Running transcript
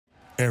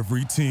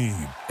Every team,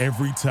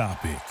 every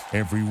topic,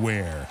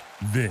 everywhere.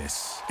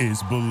 This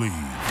is Believe.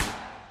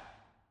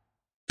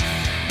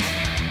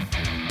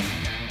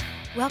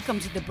 Welcome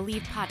to the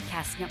Believe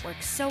Podcast Network,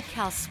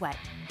 SoCal Sweat.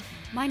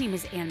 My name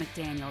is Ann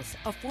McDaniels,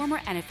 a former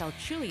NFL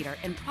cheerleader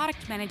and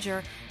product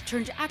manager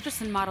turned actress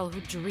and model who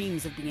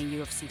dreams of being a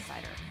UFC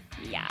fighter.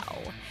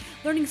 Meow.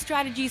 Learning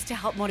strategies to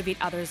help motivate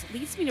others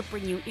leads me to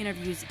bring you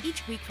interviews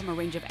each week from a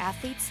range of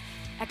athletes,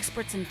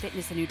 experts in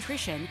fitness and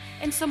nutrition,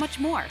 and so much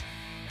more.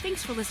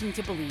 Thanks for listening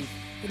to Believe,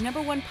 the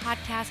 #1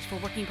 podcast for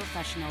working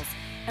professionals,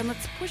 and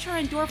let's push our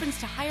endorphins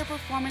to higher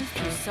performance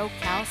through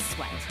SoCal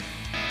Sweat.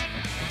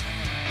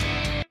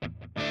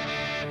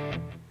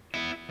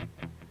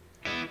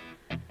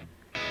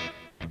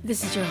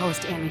 This is your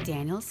host, Ann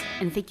McDaniels,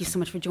 and thank you so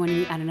much for joining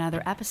me on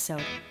another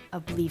episode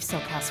of Believe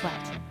SoCal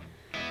Sweat.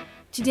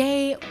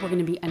 Today, we're going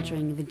to be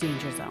entering the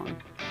danger zone,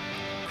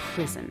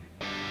 prison.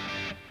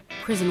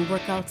 Prison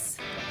workouts,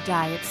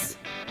 diets,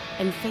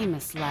 and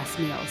famous last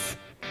meals.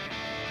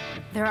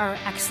 There are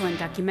excellent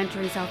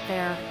documentaries out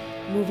there,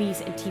 movies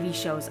and TV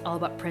shows all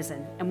about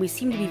prison, and we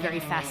seem to be very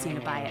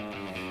fascinated by it.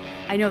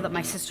 I know that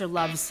my sister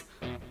loves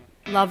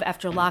Love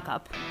After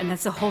Lockup, and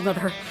that's a whole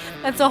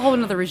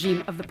nother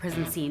regime of the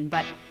prison scene,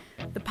 but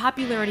the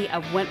popularity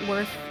of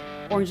Wentworth,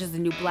 Orange is the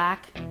New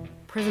Black,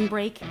 Prison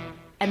Break,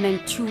 and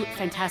then two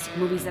fantastic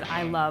movies that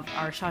I love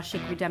are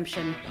Shawshank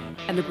Redemption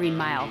and The Green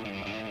Mile.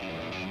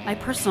 My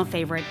personal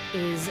favorite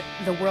is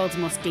the world's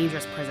most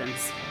dangerous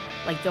prisons,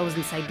 like those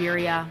in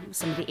Siberia,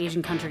 some of the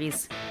Asian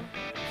countries.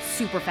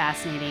 Super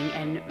fascinating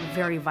and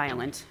very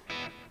violent.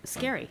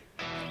 Scary.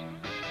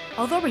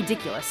 Although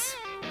ridiculous,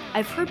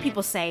 I've heard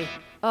people say,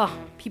 "Oh,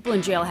 people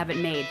in jail have it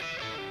made."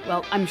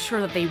 Well, I'm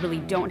sure that they really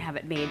don't have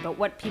it made, but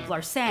what people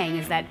are saying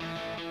is that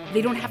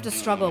they don't have to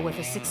struggle with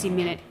a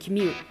 60-minute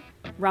commute,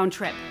 round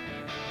trip.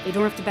 They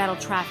don't have to battle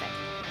traffic.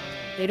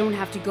 They don't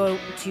have to go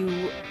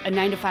to a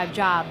 9-to-5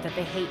 job that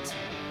they hate.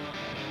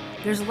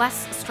 There's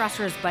less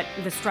stressors, but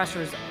the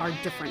stressors are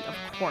different, of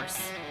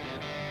course.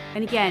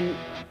 And again,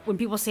 when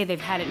people say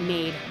they've had it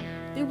made,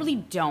 they really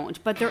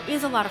don't, but there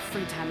is a lot of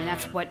free time, and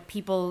that's what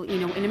people,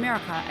 in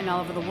America and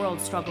all over the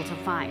world struggle to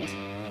find.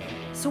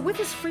 So with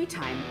this free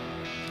time,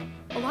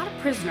 a lot of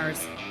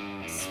prisoners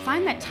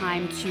find that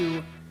time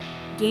to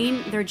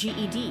gain their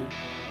GED,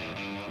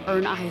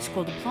 earn a high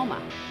school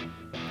diploma,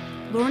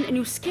 learn a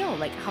new skill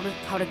like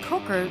how to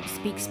cook or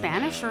speak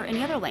Spanish or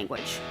any other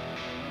language.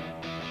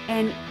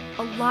 And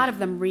a lot of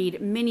them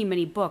read many,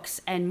 many books,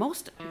 and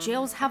most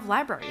jails have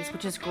libraries,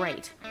 which is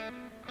great.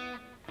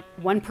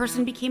 One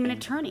person became an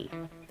attorney.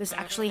 This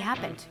actually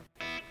happened.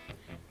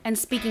 And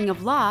speaking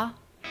of law,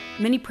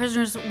 many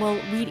prisoners will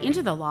read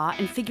into the law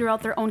and figure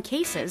out their own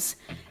cases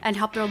and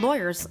help their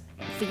lawyers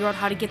figure out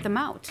how to get them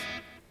out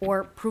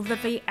or prove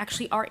that they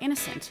actually are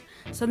innocent,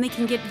 so then they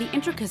can get the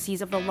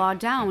intricacies of the law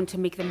down to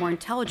make them more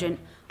intelligent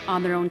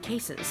on their own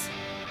cases.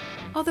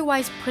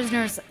 Otherwise,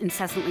 prisoners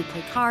incessantly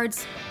play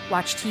cards,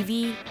 watch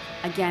TV,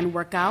 again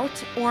work out,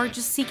 or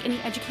just seek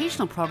any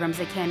educational programs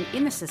they can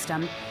in the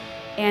system,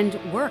 and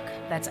work.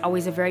 That's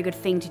always a very good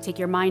thing to take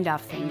your mind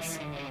off things.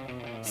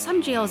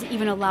 Some jails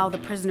even allow the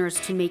prisoners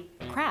to make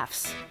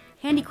crafts,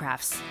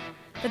 handicrafts,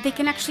 that they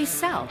can actually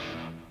sell.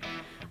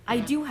 I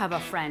do have a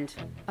friend,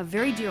 a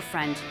very dear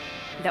friend,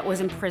 that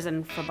was in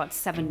prison for about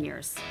 7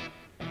 years.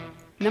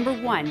 Number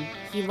 1,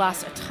 he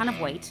lost a ton of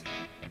weight.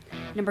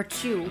 Number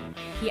 2,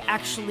 he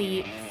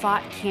actually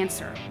fought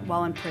cancer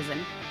while in prison.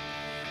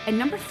 And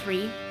number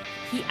 3,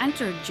 he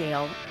entered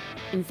jail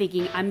in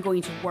thinking, I'm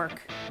going to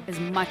work as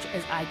much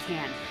as I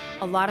can.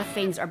 A lot of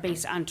things are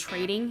based on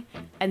trading,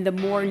 and the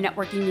more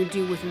networking you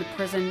do within the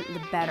prison,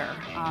 the better,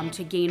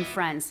 to gain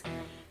friends.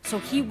 So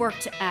he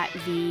worked at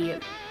the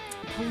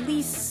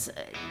police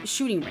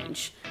shooting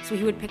range, so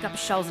he would pick up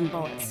shells and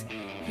bullets.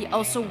 He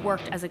also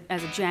worked as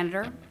a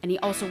janitor, and he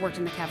also worked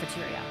in the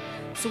cafeteria.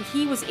 So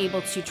he was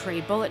able to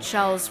trade bullet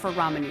shells for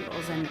ramen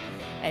noodles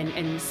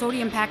and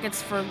sodium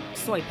packets for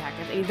soy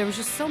packets. I mean, there was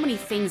just so many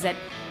things that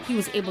he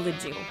was able to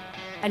do.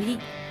 And he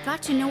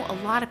got to know a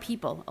lot of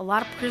people, a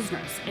lot of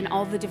prisoners in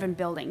all the different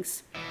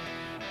buildings.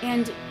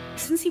 And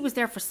since he was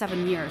there for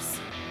 7 years,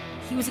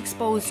 he was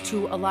exposed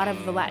to a lot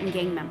of the Latin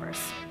gang members.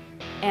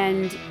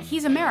 And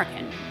he's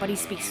American, but he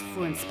speaks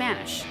fluent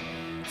Spanish.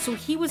 So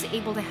he was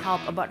able to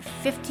help about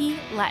 50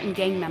 Latin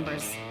gang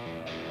members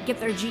get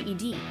their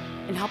GED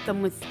and help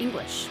them with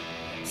English.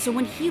 So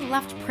when he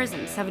left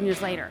prison 7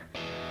 years later,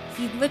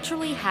 he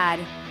literally had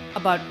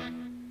about,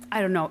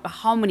 I don't know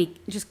how many,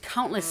 just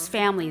countless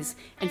families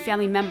and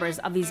family members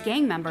of these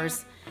gang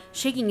members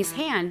shaking his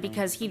hand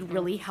because he'd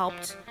really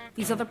helped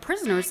these other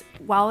prisoners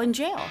while in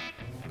jail.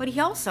 But he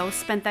also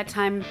spent that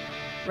time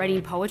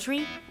writing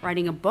poetry,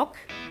 writing a book,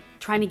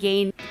 trying to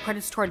gain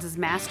credits towards his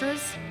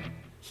master's.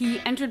 He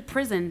entered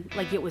prison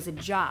like it was a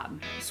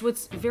job. So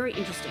it's very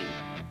interesting.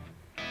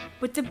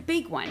 But the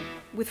big one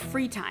with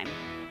free time,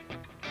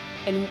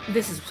 and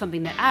this is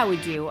something that I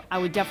would do, I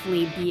would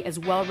definitely be as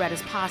well read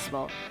as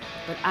possible,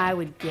 but I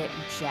would get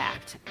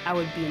jacked. I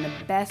would be in the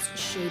best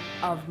shape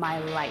of my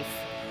life.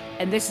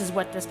 And this is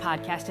what this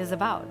podcast is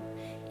about.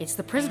 It's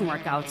the prison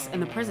workouts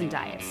and the prison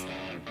diets.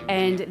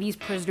 And these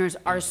prisoners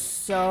are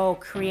so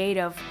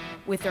creative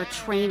with their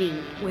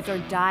training, with their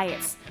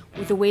diets,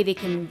 with the way they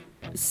can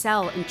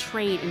sell and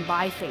trade and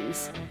buy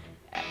things.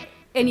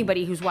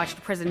 Anybody who's watched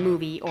a prison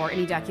movie or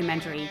any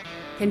documentary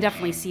can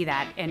definitely see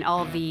that. And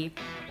all of the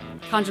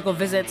conjugal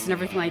visits and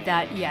everything like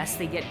that, yes,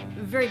 they get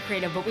very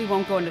creative, but we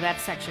won't go into that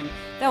section.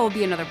 That will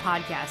be another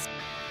podcast.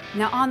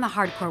 Now, on the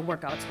hardcore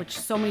workouts, which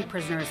so many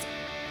prisoners,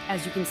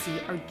 as you can see,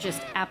 are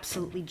just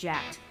absolutely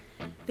jacked,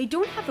 they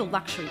don't have the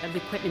luxury of the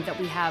equipment that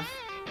we have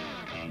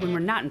when we're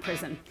not in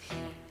prison.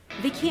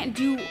 They can't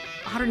do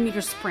 100-meter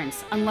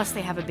sprints unless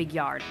they have a big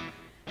yard.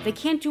 They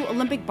can't do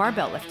Olympic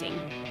barbell lifting.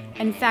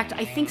 In fact,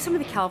 I think some of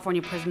the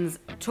California prisons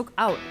took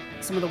out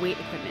some of the weight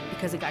equipment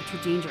because it got too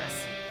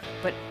dangerous.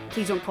 But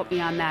please don't quote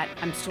me on that.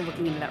 I'm still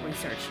looking into that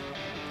research.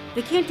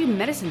 They can't do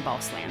medicine ball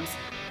slams.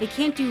 They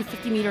can't do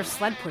 50-meter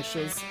sled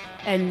pushes,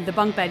 and the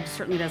bunk bed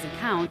certainly doesn't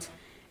count.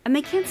 And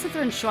they can't sit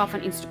there and show off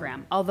on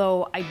Instagram,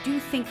 although I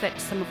do think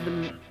that some of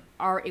them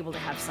are able to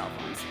have cell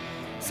phones.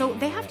 So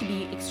they have to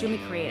be extremely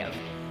creative.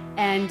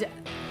 And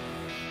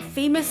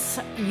famous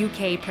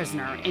UK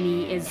prisoner, and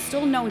he is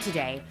still known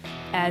today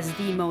as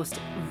the most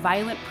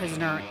violent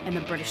prisoner in the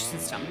British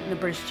system, in the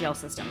British jail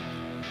system.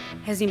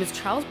 His name is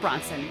Charles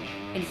Bronson,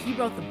 and he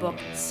wrote the book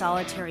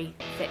Solitary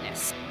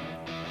Fitness.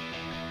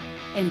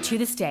 And to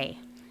this day,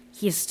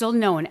 he is still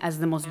known as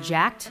the most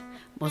jacked,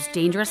 most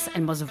dangerous,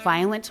 and most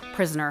violent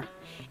prisoner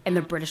in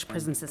the British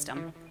prison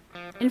system.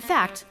 In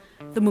fact,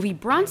 the movie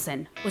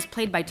Bronson was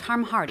played by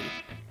Tom Hardy,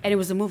 and it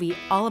was a movie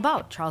all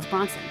about Charles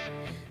Bronson.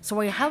 So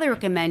I highly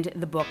recommend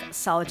the book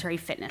Solitary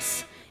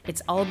Fitness.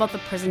 It's all about the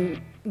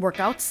prison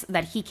workouts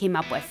that he came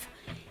up with.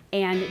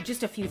 And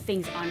just a few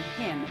things on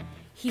him.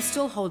 He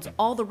still holds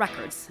all the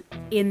records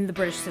in the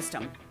British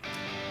system.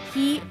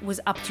 He was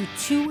up to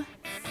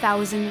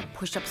 2,000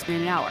 push-ups in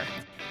an hour.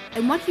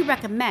 And what he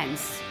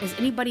recommends is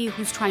anybody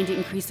who's trying to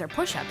increase their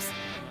push-ups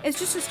is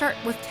just to start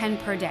with 10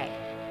 per day.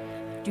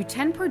 Do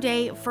 10 per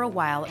day for a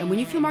while, and when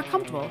you feel more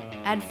comfortable,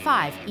 add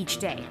 5 each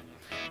day.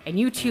 And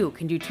you too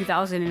can do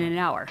 2,000 in an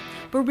hour.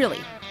 But really,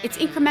 it's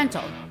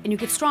incremental, and you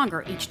get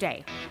stronger each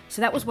day.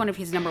 So that was one of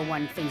his number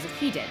one things that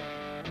he did.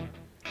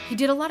 He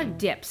did a lot of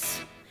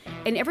dips.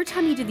 And every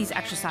time he did these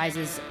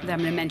exercises that I'm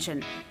going to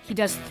mention, he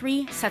does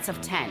 3 sets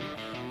of 10.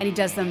 And he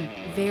does them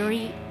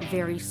very,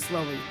 very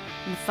slowly,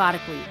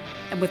 methodically,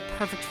 and with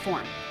perfect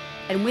form.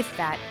 And with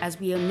that, as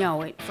we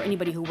know, for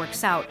anybody who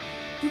works out,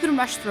 you can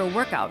rush through a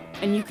workout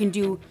and you can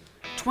do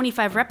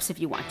 25 reps if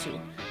you want to.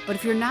 But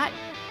if you're not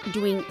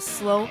doing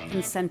slow,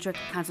 concentric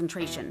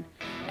concentration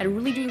and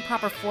really doing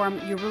proper form,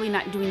 you're really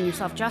not doing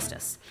yourself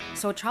justice.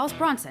 So Charles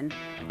Bronson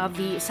of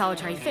the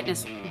Solitary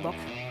Fitness book,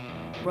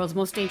 World's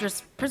Most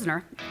Dangerous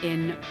Prisoner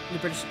in the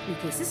British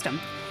UK system,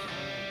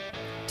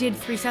 did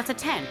 3 sets of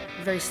 10,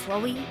 very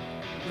slowly,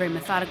 very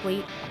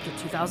methodically, up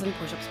to 2,000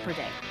 push-ups per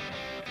day.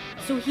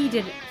 So he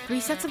did 3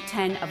 sets of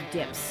 10 of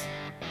dips,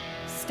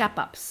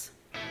 step-ups,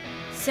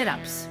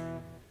 sit-ups,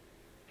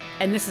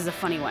 and this is a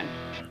funny one,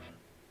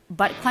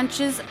 butt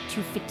clenches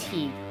to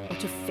fatigue or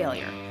to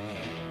failure.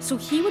 So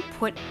he would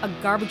put a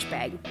garbage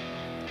bag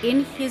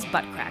in his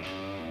butt crack,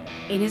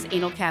 in his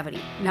anal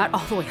cavity, not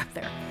all the way up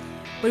there,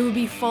 but it would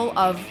be full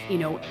of,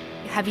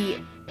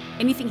 heavy,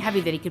 anything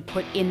heavy that he could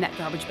put in that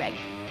garbage bag.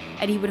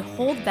 And he would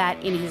hold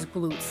that in his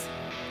glutes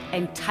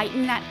and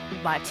tighten that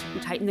butt,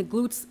 tighten the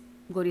glutes,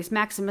 gluteus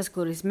maximus,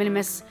 gluteus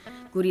minimus,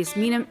 gluteus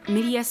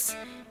medius,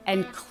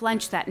 and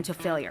clench that into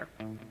failure.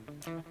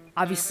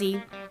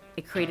 Obviously,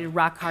 it created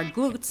rock-hard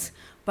glutes,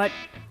 but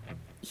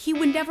he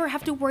would never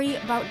have to worry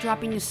about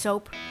dropping the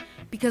soap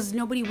because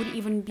nobody would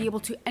even be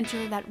able to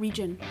enter that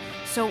region.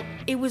 So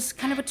it was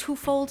kind of a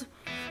twofold,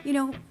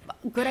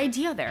 good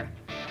idea there.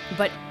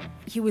 But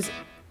he was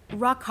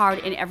rock hard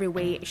in every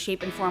way,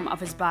 shape, and form of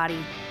his body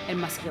and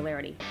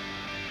muscularity.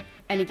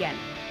 And again,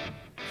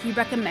 he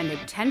recommended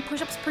 10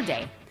 push-ups per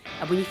day,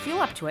 and when you feel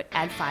up to it,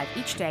 add 5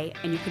 each day,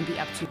 and you can be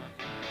up to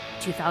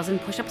 2,000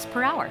 push-ups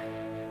per hour.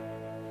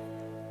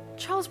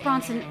 Charles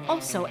Bronson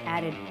also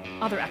added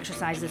other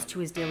exercises to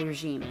his daily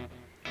regime,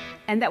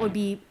 and that would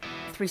be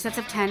 3 sets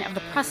of 10 of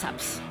the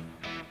press-ups,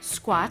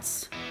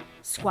 squats,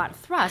 squat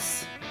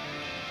thrusts,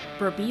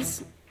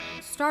 burpees,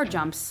 star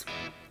jumps,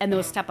 and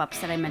those step-ups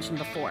that I mentioned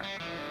before.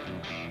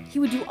 He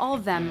would do all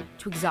of them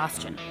to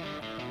exhaustion.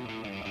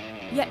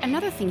 Yet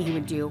another thing he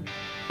would do,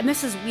 and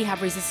this is we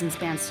have resistance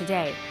bands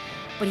today,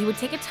 but he would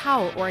take a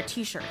towel or a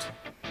t-shirt,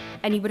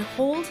 and he would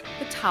hold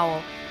the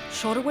towel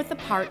shoulder-width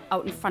apart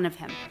out in front of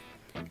him,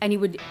 and he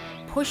would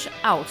push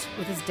out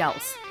with his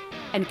delts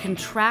and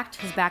contract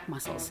his back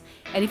muscles.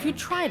 And if you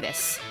try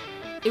this,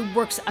 it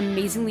works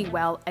amazingly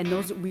well, and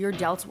those rear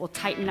delts will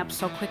tighten up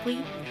so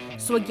quickly.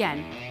 So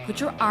again, put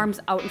your arms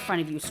out in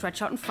front of you,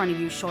 stretch out in front of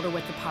you,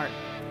 shoulder-width apart.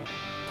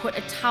 Put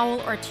a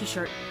towel or a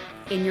t-shirt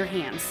in your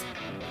hands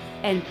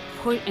and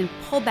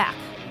pull back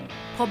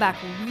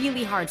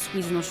really hard,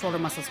 squeezing those shoulder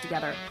muscles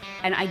together,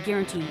 and I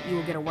guarantee you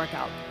will get a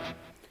workout.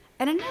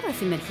 And another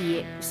thing that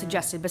he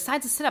suggested,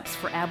 besides the sit-ups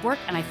for ab work,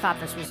 and I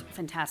thought this was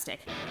fantastic,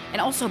 and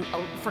also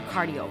for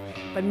cardio,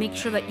 but make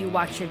sure that you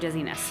watch your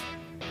dizziness.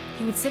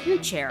 He would sit in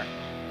a chair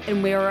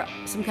and wear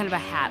some kind of a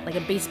hat, like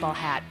a baseball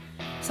hat,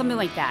 something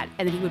like that,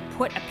 and then he would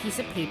put a piece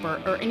of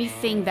paper or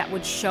anything that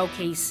would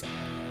showcase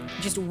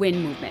just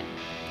wind movement.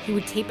 He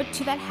would tape it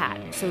to that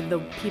hat so the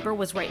paper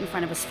was right in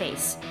front of his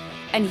face,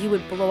 and he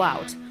would blow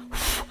out.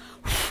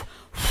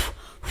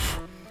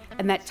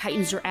 And that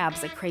tightens your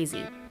abs like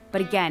crazy.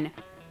 But again,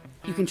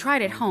 you can try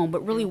it at home,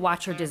 but really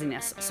watch your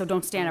dizziness. So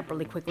don't stand up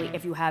really quickly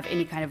if you have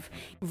any kind of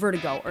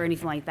vertigo or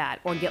anything like that,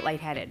 or get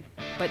lightheaded.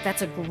 But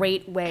that's a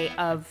great way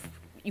of,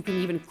 you can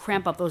even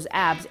cramp up those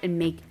abs and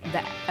make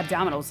the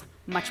abdominals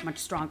much, much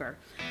stronger.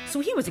 So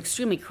he was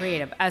extremely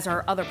creative, as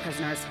are other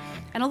prisoners.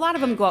 And a lot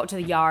of them go out to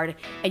the yard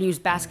and use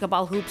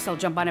basketball hoops. They'll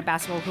jump on a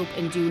basketball hoop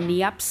and do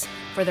knee-ups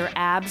for their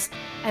abs.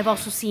 I've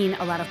also seen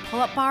a lot of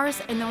pull-up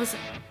bars in those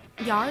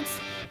yards.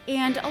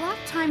 And a lot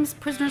of times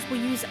prisoners will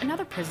use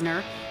another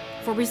prisoner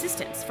for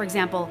resistance. For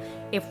example,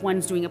 if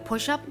one's doing a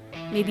push-up,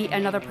 maybe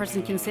another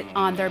person can sit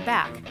on their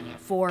back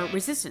for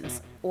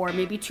resistance, or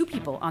maybe two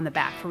people on the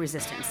back for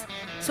resistance.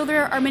 So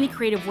there are many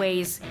creative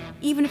ways,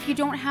 even if you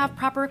don't have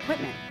proper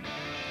equipment.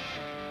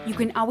 You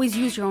can always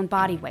use your own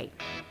body weight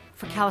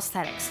for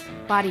calisthenics,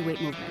 body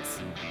weight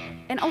movements,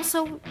 and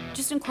also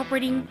just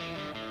incorporating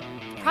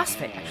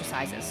CrossFit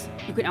exercises.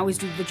 You can always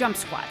do the jump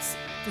squats,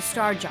 the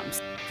star jumps,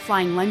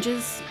 flying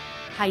lunges,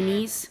 high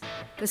knees.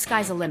 The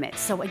sky's the limit.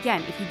 So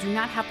again, if you do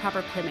not have proper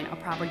equipment or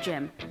proper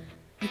gym,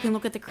 you can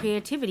look at the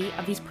creativity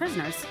of these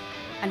prisoners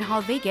and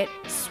how they get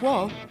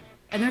swole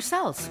in their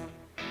cells.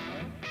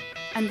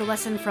 And the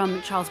lesson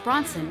from Charles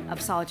Bronson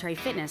of Solitary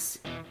Fitness,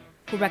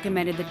 who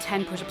recommended the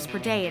 10 push-ups per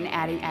day and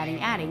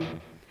adding,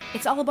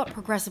 it's all about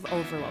progressive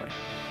overload.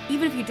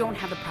 Even if you don't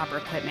have the proper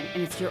equipment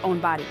and it's your own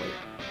body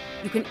weight,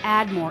 you can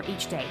add more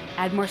each day,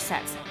 add more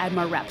sets, add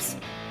more reps.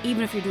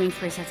 Even if you're doing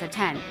 3 sets of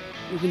 10,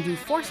 you can do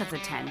 4 sets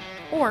of 10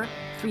 or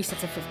 3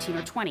 sets of 15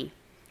 or 20.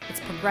 It's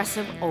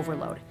progressive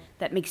overload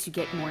that makes you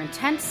get more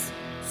intense,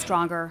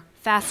 stronger,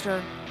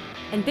 faster,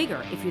 and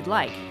bigger if you'd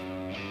like.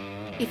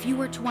 If you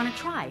were to want to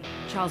try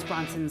Charles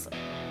Bronson's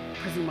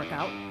prison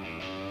workout,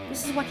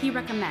 this is what he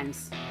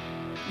recommends.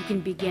 You can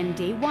begin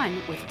day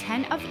 1 with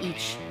 10 of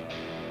each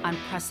on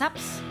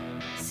press-ups,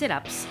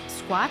 sit-ups,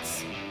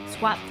 squats,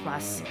 squat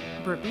thrusts,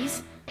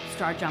 burpees,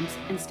 star jumps,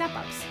 and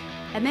step-ups.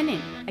 And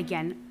then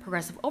again,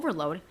 progressive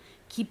overload,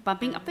 keep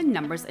bumping up the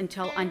numbers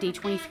until on day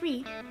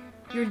 23,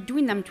 you're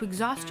doing them to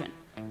exhaustion.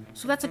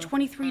 So that's a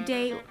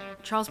 23-day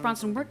Charles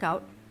Bronson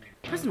workout,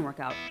 prison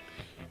workout,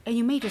 and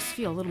you may just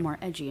feel a little more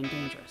edgy and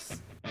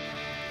dangerous.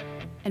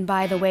 And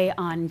by the way,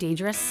 on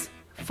dangerous,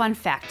 fun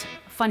fact,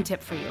 fun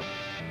tip for you.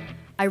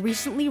 I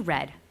recently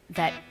read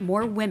that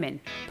more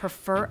women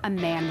prefer a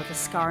man with a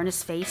scar on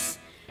his face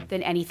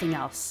than anything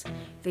else.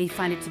 They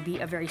find it to be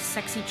a very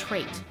sexy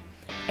trait.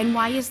 And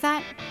why is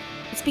that?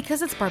 It's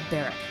because it's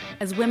barbaric.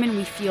 As women,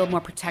 we feel more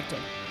protected.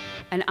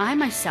 And I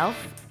myself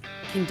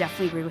can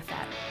definitely agree with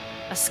that.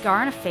 A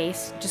scar on a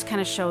face just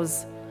kind of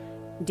shows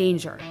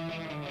danger,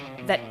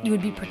 that you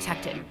would be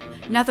protected.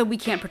 Not that we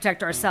can't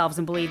protect ourselves,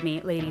 and believe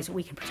me, ladies,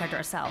 we can protect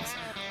ourselves.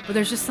 But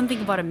there's just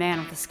something about a man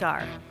with a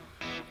scar.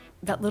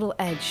 That little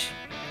edge,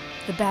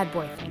 the bad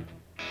boy thing.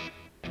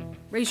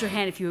 Raise your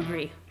hand if you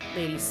agree,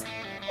 ladies.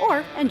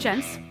 And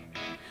gents.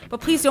 But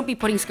please don't be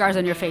putting scars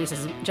on your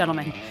faces,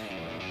 gentlemen,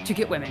 to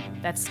get women.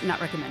 That's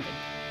not recommended.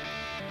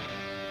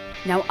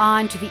 Now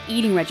on to the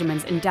eating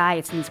regimens and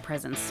diets in these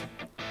prisons.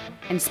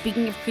 And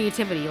speaking of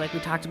creativity, like we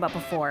talked about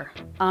before,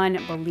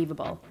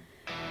 unbelievable.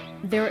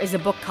 There is a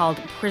book called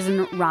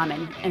Prison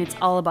Ramen, and it's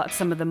all about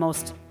some of the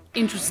most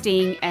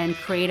interesting and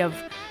creative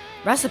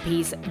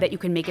recipes that you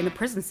can make in the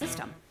prison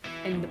system.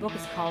 And the book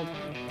is called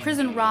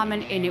Prison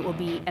Ramen, and it will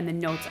be in the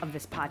notes of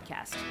this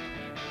podcast.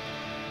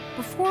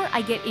 Before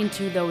I get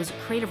into those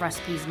creative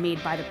recipes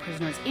made by the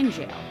prisoners in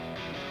jail,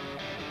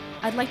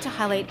 I'd like to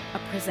highlight a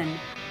prison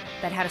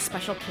that had a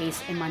special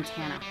case in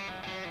Montana.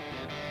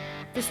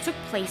 This took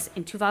place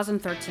in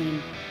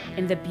 2013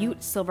 in the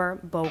Butte Silver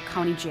Bow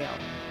County Jail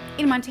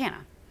in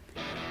Montana.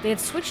 They had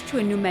switched to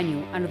a new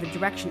menu under the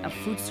direction of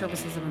Food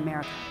Services of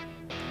America.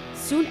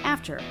 Soon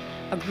after,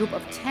 a group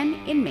of 10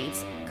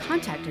 inmates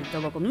contacted the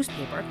local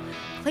newspaper,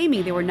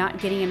 claiming they were not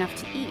getting enough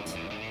to eat.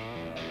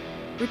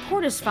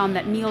 Reporters found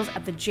that meals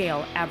at the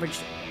jail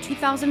averaged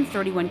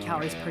 2,031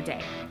 calories per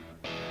day.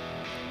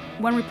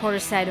 One reporter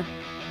said,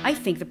 "I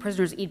think the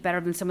prisoners eat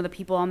better than some of the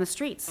people on the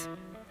streets."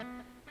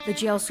 The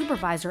jail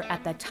supervisor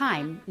at that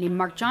time, named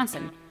Mark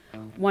Johnson,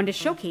 wanted to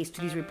showcase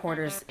to these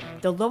reporters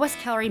the lowest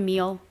calorie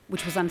meal,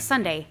 which was on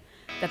Sunday,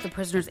 that the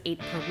prisoners ate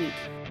per week.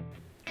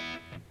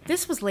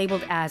 This was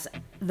labeled as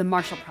the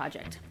Marshall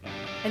Project,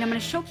 and I'm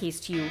going to showcase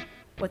to you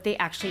what they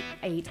actually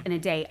ate in a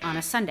day on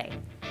a Sunday.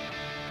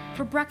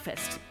 For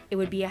breakfast, it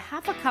would be a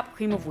half a cup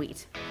cream of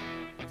wheat,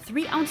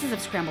 3 ounces of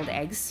scrambled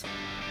eggs,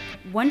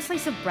 1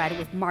 slice of bread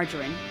with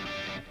margarine,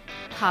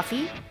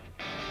 coffee,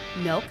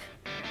 milk,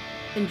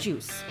 and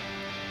juice,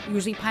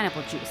 usually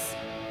pineapple juice.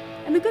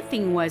 And the good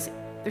thing was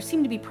there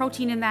seemed to be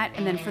protein in that,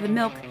 and then for the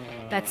milk,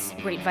 That's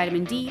great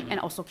vitamin D and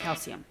also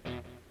calcium.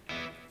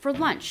 For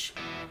lunch,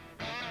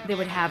 they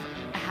would have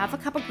a half a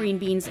cup of green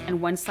beans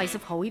and 1 slice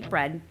of whole wheat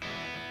bread,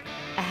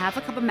 a half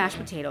a cup of mashed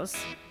potatoes,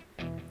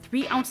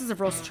 3 ounces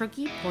of roast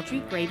turkey, poultry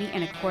gravy,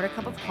 and a 1/4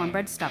 cup of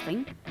cornbread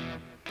stuffing.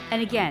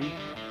 And again,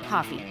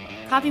 coffee.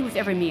 Coffee with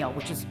every meal,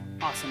 which is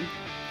awesome.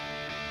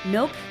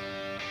 Milk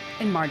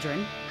and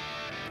margarine,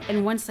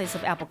 and 1 slice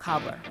of apple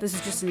cobbler. This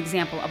is just an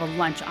example of a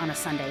lunch on a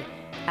Sunday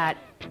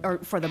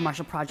for the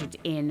Marshall Project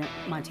in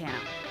Montana.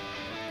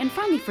 And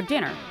finally, for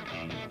dinner,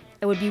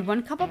 it would be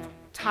 1 cup of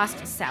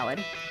tossed salad,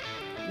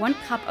 1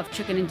 cup of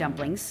chicken and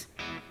dumplings,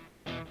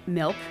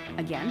 milk,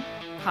 again,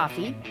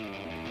 coffee,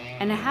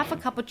 and a half a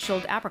cup of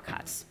chilled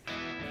apricots.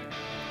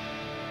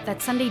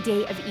 That Sunday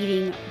day of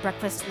eating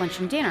breakfast, lunch,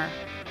 and dinner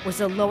was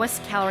the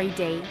lowest calorie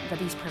day that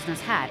these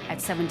prisoners had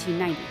at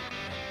 1790.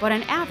 But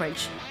on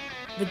average,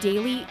 the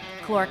daily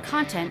caloric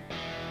content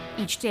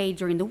each day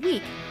during the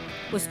week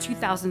was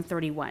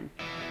 2,031.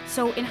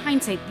 So in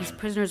hindsight, these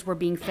prisoners were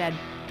being fed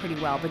pretty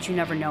well, but you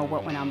never know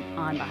what went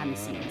on behind the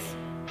scenes.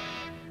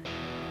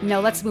 Now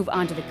let's move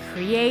on to the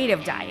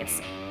creative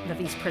diets that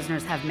these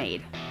prisoners have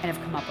made and have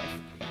come up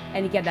with.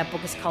 And again, that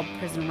book is called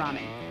Prison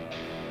Ramen.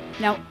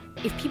 Now,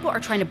 if people are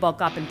trying to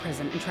bulk up in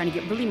prison and trying to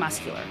get really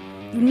muscular,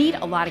 you need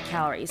a lot of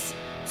calories.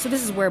 So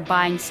this is where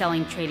buying,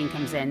 selling, trading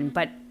comes in.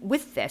 But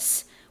with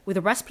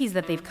the recipes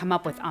that they've come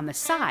up with on the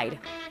side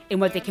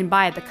and what they can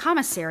buy at the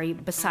commissary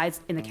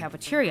besides in the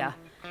cafeteria,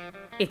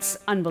 it's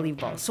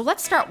unbelievable. So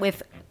let's start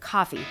with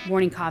coffee,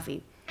 morning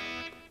coffee.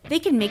 They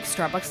can make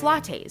Starbucks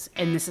lattes,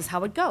 and this is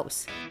how it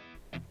goes.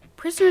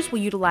 Prisoners will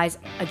utilize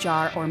a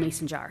jar or a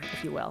mason jar,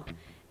 if you will,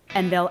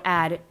 and they'll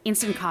add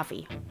instant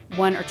coffee,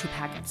 1 or 2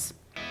 packets.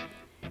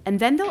 And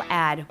then they'll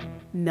add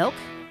milk,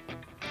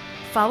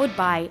 followed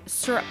by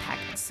syrup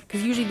packets,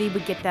 because usually they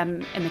would get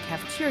them in the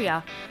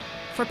cafeteria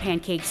for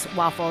pancakes,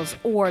 waffles,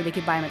 or they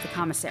could buy them at the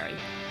commissary.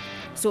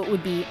 So it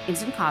would be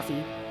instant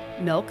coffee,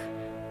 milk,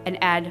 and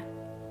add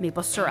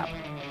maple syrup.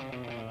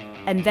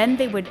 And then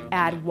they would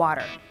add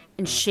water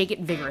and shake it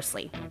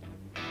vigorously.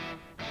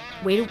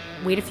 Wait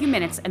a few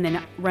minutes and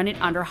then run it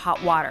under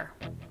hot water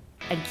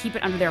and keep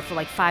it under there for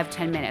like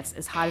 5-10 minutes,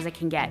 as hot as it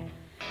can get.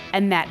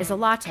 And that is a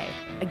latte.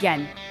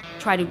 Again,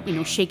 try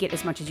to shake it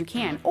as much as you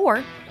can,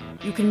 or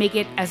you can make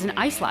it as an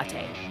iced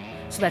latte.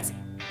 So that's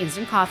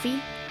instant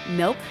coffee,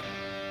 milk,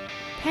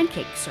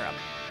 pancake syrup.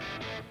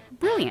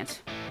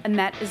 Brilliant. And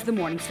that is the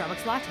morning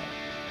Starbucks latte.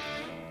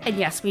 And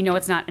yes, we know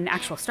it's not an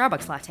actual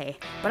Starbucks latte,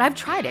 but I've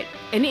tried it,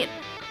 and it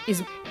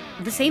is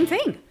the same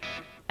thing.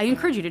 I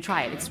encourage you to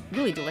try it. It's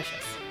really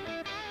delicious.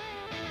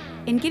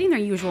 In getting their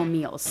usual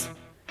meals,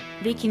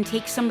 they can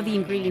take some of the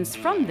ingredients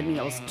from the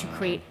meals to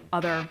create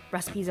other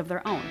recipes of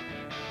their own.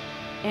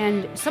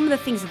 And some of the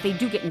things that they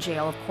do get in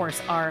jail, of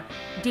course, are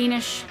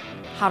Danish,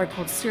 hot or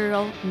cold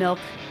cereal, milk,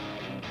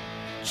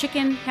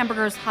 chicken,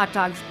 hamburgers, hot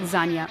dogs,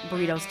 lasagna,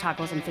 burritos,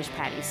 tacos, and fish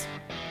patties.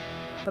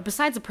 But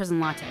besides a prison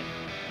latte,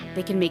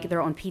 they can make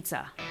their own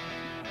pizza,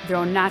 their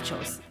own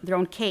nachos, their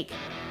own cake,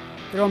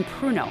 their own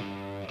pruno.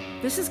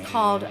 This is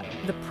called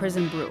the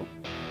prison brew.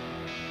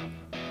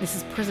 This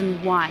is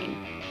prison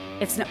wine.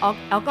 It's an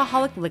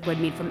alcoholic liquid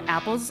made from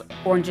apples,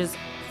 oranges,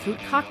 fruit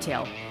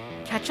cocktail,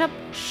 ketchup,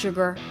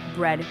 sugar,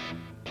 bread,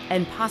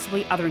 and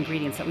possibly other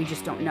ingredients that we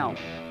just don't know.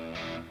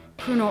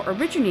 Pruno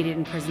originated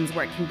in prisons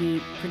where it can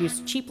be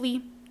produced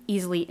cheaply,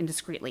 easily, and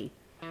discreetly.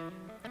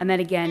 And that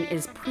again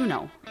is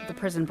Pruno, the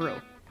prison brew.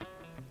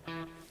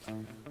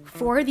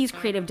 For these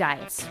creative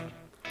diets,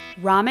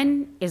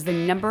 ramen is the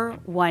number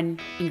 1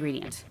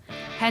 ingredient.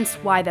 Hence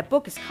why that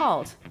book is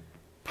called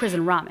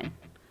Prison Ramen.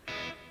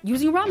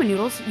 Using ramen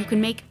noodles, you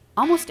can make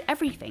almost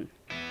everything.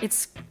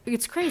 It's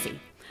crazy.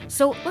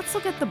 So let's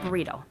look at the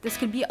burrito. This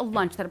could be a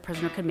lunch that a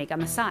prisoner could make on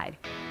the side.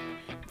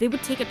 They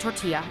would take a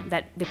tortilla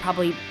that they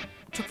probably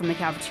took from the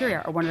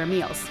cafeteria or one of their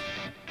meals,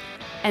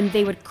 and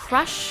they would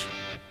crush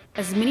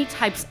as many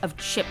types of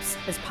chips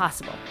as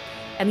possible.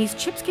 And these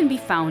chips can be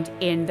found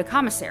in the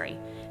commissary.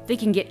 They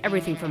can get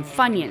everything from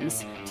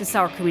Funyuns to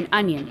sour cream and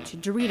onion to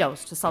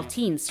Doritos to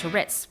saltines to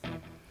Ritz.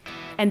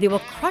 And they will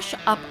crush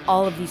up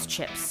all of these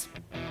chips.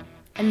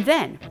 And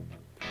then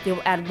they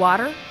will add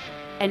water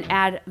and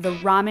add the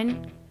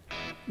ramen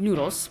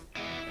noodles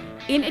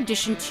in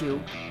addition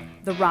to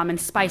the ramen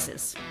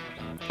spices.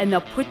 And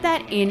they'll put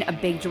that in a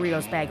big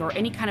Doritos bag or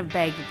any kind of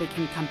bag that they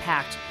can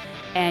compact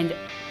and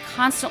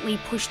constantly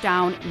push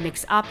down,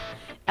 mix up,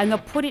 and they'll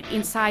put it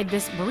inside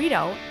this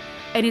burrito.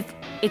 And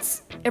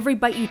it's every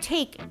bite you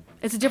take,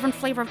 it's a different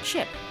flavor of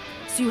chip.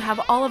 So you have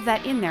all of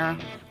that in there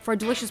for a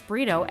delicious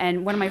burrito.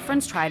 And one of my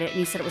friends tried it and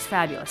he said it was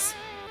fabulous.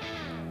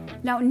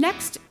 Now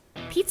next,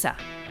 pizza.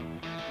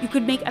 You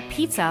could make a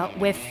pizza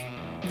with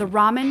the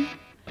ramen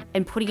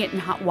and putting it in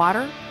hot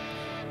water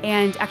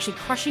and actually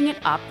crushing it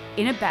up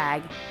in a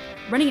bag,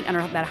 running it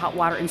under that hot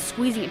water and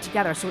squeezing it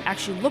together so it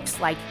actually looks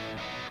like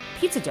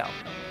pizza dough.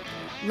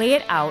 Lay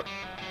it out,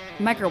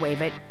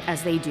 microwave it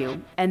as they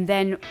do, and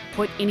then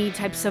put any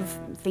types of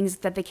things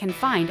that they can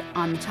find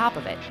on the top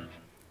of it.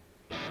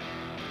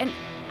 And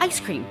ice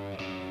cream.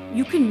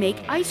 you can make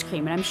ice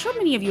cream. And I'm sure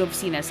many of you have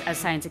seen this as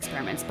science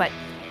experiments, but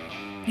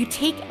you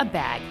take a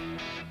bag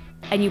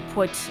and you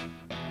put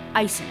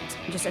ice in it,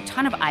 just a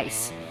ton of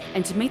ice.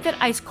 And to make that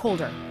ice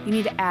colder, you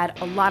need to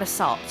add a lot of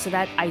salt so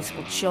that ice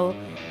will chill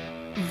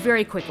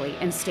very quickly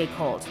and stay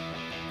cold.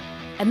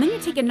 And then you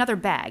take another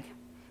bag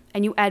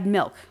and you add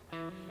milk.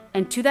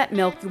 And to that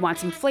milk, you want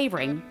some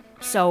flavoring.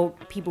 So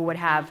people would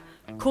have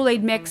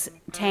Kool-Aid mix,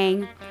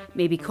 Tang,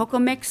 maybe cocoa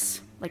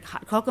mix, like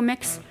hot cocoa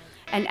mix,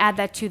 and add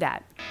that to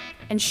that.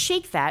 And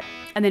shake that,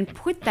 and then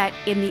put that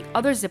in the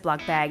other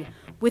Ziploc bag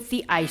with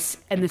the ice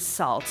and the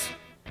salt.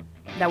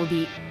 That would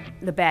be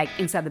the bag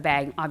inside the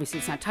bag. Obviously,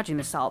 it's not touching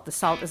the salt. The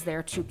salt is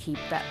there to keep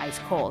that ice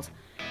cold.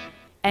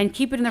 And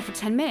keep it in there for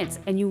 10 minutes,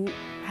 and you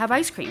have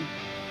ice cream.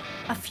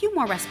 A few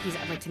more recipes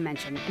I'd like to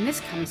mention, and this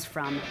comes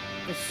from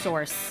the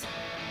source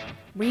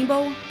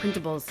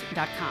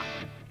rainbowprintables.com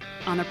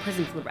on their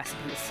prison food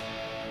recipes.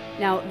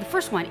 Now, the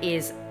first one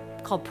is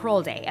called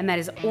Parole Day, and that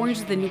is Orange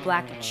is the New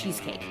Black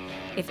cheesecake.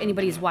 If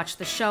anybody's watched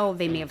the show,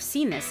 they may have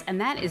seen this, and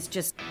that is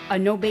just a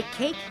no-bake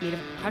cake made of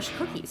crushed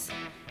cookies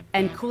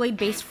and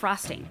Kool-Aid-based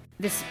frosting.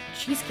 This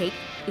cheesecake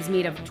is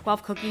made of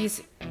 12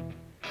 cookies,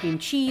 cream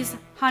cheese,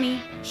 honey,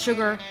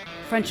 sugar,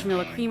 French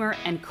vanilla creamer,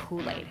 and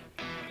Kool-Aid.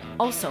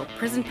 Also,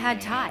 prison pad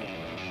thai.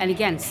 And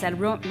again, said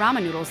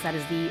ramen noodles, that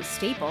is the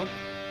staple.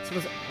 So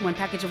there's one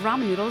package of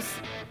ramen noodles,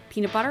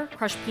 peanut butter,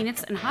 crushed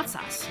peanuts, and hot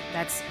sauce.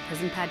 That's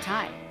prison pad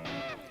thai.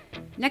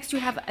 Next, you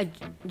have a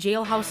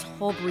jailhouse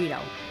whole burrito,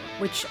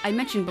 which I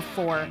mentioned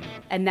before,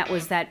 and that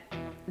was that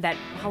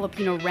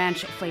jalapeno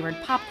ranch flavored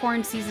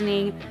popcorn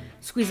seasoning,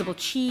 squeezable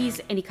cheese,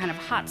 any kind of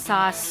hot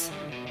sauce,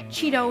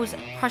 Cheetos,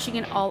 crushing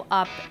it all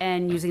up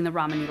and using the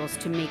ramen noodles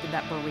to make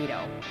that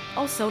burrito.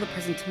 Also, the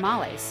prison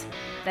tamales.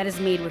 That is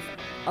made with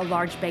a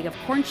large bag of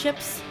corn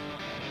chips,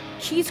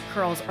 cheese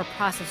curls or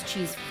processed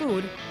cheese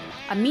food,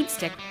 a meat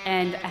stick,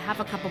 and a half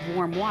a cup of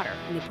warm water,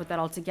 and they put that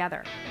all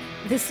together.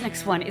 This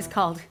next one is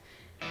called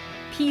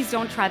Please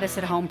Don't Try This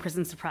at Home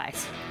Prison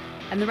Surprise.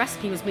 And the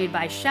recipe was made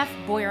by Chef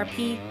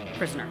Boyardee,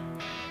 prisoner.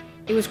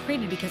 It was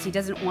created because he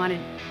doesn't want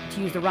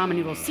to use the ramen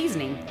noodle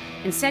seasoning.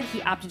 Instead,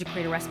 he opted to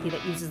create a recipe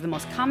that uses the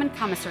most common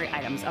commissary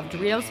items of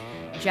Doritos,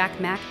 Jack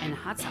Mac, and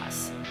hot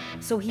sauce.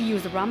 So he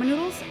used the ramen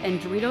noodles and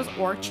Doritos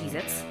or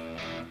Cheez-Its,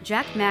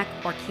 Jack Mac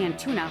or canned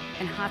tuna,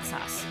 and hot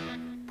sauce.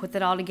 Put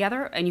that all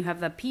together and you have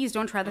the Please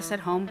Don't Try This at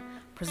Home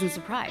Prison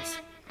Surprise.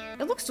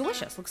 It looks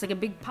delicious. Looks like a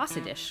big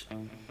pasta dish.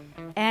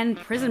 And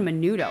prison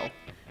menudo.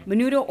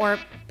 Menudo or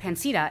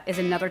pancita is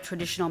another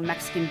traditional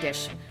Mexican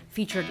dish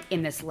featured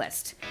in this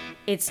list.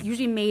 It's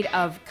usually made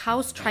of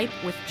cow's tripe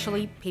with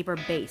chili paper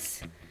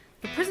base.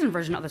 The prison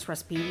version of this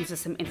recipe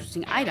uses some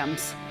interesting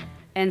items,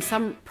 and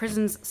some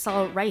prisons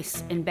sell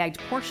rice in bagged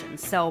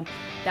portions. So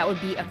that would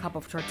be a cup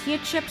of tortilla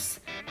chips,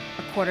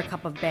 a quarter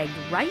cup of bagged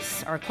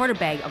rice, or a quarter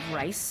bag of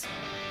rice,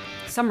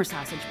 summer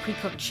sausage,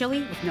 pre-cooked chili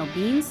with no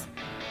beans,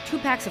 2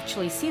 packs of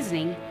chili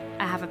seasoning,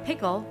 a half a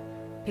pickle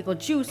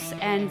juice,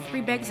 and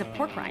 3 bags of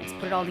pork rinds.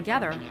 Put it all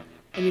together,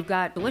 and you've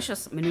got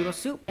delicious menudo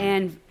soup.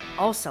 And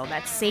also,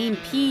 that same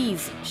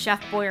Peas, Chef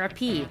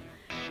Boyardee,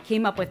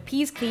 came up with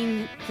Peas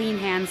Clean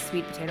Hands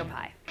Sweet Potato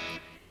Pie.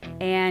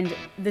 And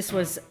this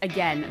was,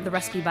 again, the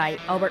recipe by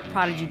Albert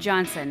Prodigy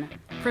Johnson,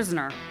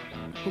 prisoner,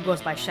 who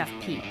goes by Chef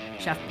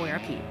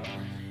Boyardee.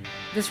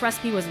 This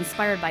recipe was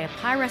inspired by a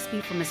pie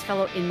recipe from his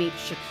fellow inmate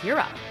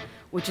Shakira,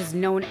 which is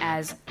known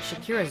as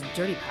Shakira's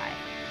Dirty Pie.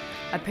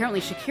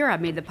 Apparently, Shakira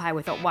made the pie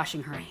without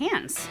washing her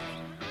hands.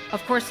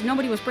 Of course,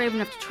 nobody was brave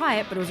enough to try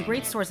it, but it was a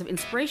great source of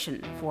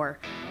inspiration for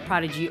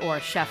Prodigy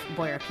or Chef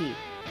Boyardee.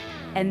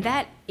 And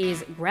that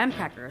is graham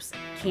crackers,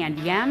 canned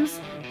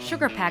yams,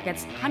 sugar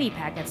packets, honey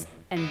packets,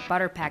 and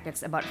butter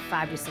packets, about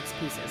 5 to 6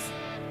 pieces.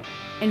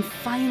 And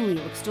finally,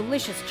 looks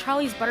delicious,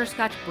 Charlie's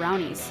Butterscotch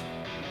Brownies.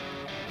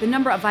 The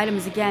number of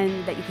items,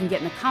 again, that you can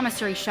get in the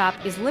commissary shop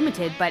is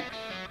limited, but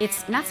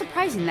it's not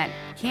surprising that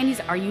candies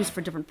are used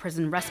for different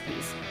prison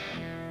recipes.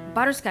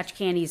 Butterscotch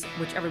candies,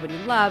 which everybody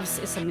loves,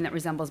 is something that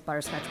resembles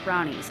butterscotch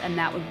brownies, and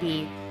that would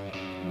be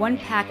 1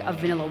 pack of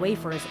vanilla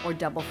wafers or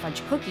double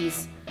fudge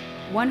cookies,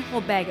 1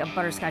 whole bag of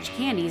butterscotch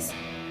candies,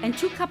 and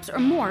 2 cups or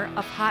more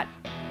of hot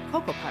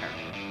cocoa butter.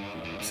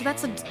 So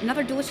that's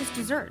another delicious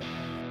dessert.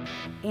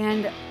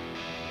 And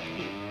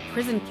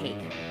prison cake.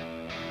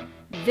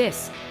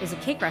 This is a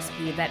cake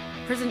recipe that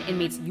prison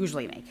inmates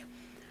usually make.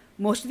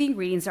 Most of the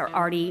ingredients are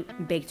already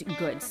baked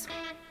goods.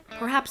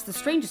 Perhaps the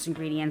strangest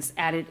ingredients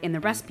added in the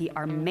recipe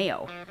are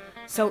mayo.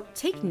 So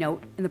take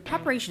note, and the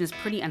preparation is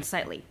pretty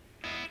unsightly.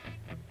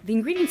 The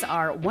ingredients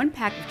are 1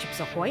 pack of Chips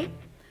Ahoy,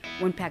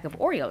 1 pack of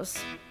Oreos,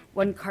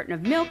 1 carton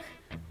of milk,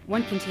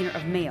 1 container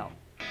of mayo.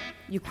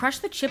 You crush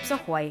the Chips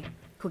Ahoy,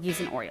 cookies,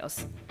 and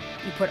Oreos.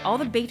 You put all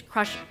the baked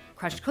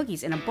crushed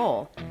cookies in a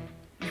bowl.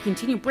 You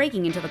continue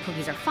breaking until the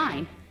cookies are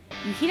fine.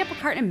 You heat up a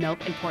carton of milk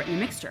and pour it in the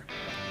mixture.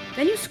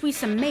 Then you squeeze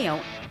some mayo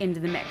into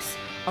the mix.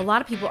 A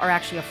lot of people are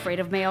actually afraid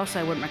of mayo, so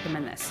I wouldn't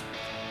recommend this.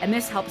 And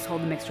this helps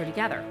hold the mixture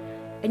together.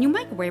 And you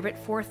microwave it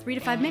for 3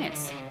 to 5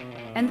 minutes.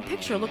 And the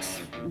picture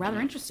looks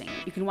rather interesting.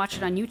 You can watch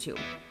it on YouTube.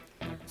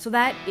 So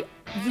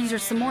these are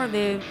some more of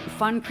the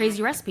fun,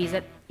 crazy recipes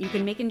that you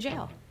can make in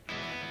jail.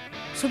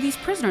 So these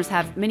prisoners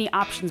have many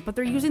options, but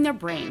they're using their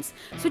brains.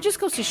 So it just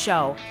goes to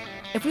show,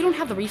 if we don't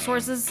have the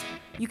resources,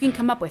 you can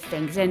come up with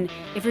things. And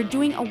if you're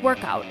doing a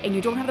workout and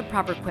you don't have the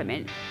proper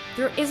equipment,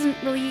 there isn't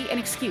really an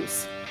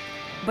excuse.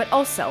 But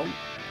also,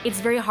 it's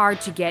very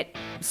hard to get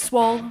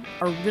swole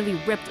or really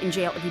ripped in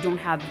jail if you don't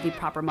have the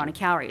proper amount of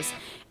calories.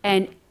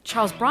 And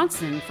Charles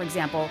Bronson, for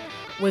example,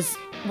 was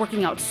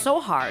working out so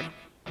hard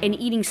and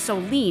eating so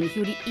lean, he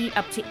would eat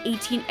up to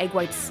 18 egg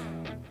whites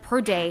per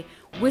day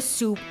with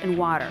soup and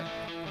water.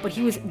 But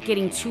he was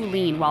getting too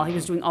lean while he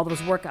was doing all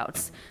those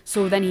workouts.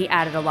 So then he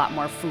added a lot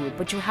more food.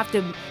 But you have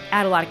to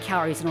add a lot of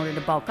calories in order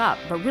to bulk up.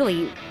 But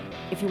really,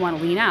 if you want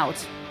to lean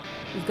out,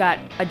 you've got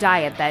a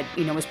diet that,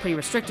 is pretty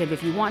restrictive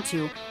if you want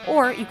to,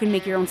 or you can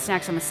make your own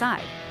snacks on the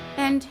side.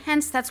 And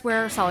hence, that's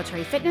where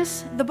Solitary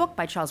Fitness, the book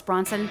by Charles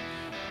Bronson,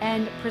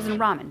 and Prison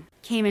Ramen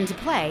came into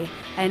play.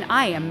 And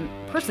I am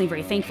personally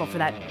very thankful for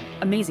that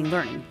amazing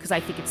learning, because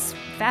I think it's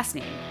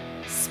fascinating.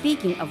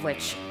 Speaking of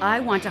which,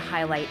 I want to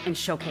highlight and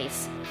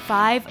showcase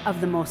 5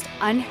 of the most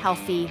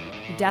unhealthy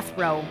death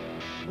row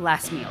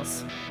last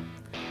meals.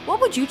 What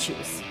would you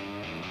choose?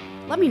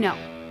 Let me know.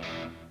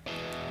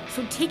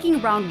 So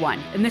taking round 1,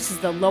 and this is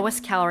the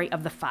lowest calorie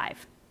of the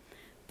 5.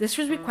 This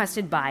was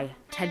requested by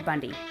Ted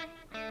Bundy,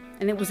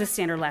 and it was a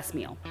standard last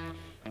meal.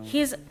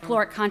 His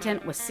caloric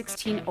content was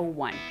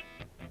 1601,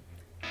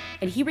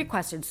 and he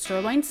requested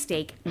sirloin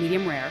steak,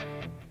 medium rare,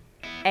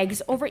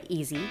 eggs over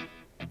easy,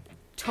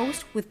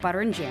 toast with butter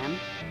and jam,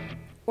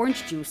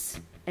 orange juice,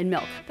 and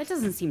milk. That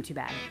doesn't seem too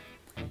bad.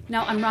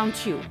 Now on round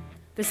 2,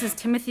 this is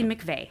Timothy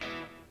McVeigh,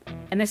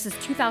 and this is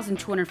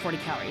 2,240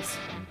 calories.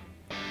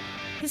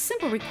 His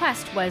simple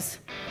request was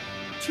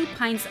 2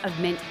 pints of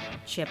mint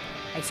chip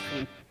ice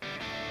cream.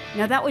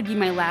 Now that would be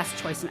my last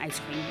choice in ice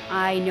cream.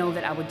 I know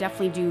that I would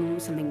definitely do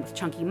something with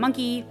Chunky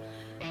Monkey.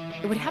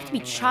 It would have to be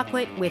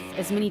chocolate with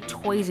as many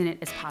toys in it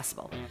as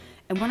possible.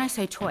 And when I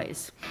say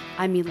toys,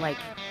 I mean like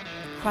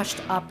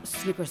crushed up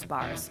Snickers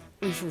bars,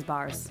 Reese's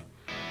bars,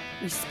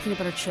 Reese's peanut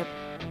butter chip,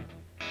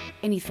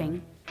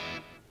 anything,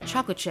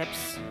 chocolate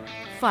chips,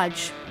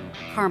 fudge,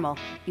 caramel,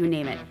 you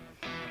name it.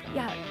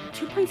 Yeah,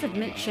 2 pints of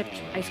mint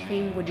chipped ice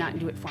cream would not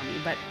do it for me,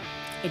 but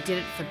it did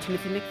it for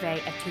Timothy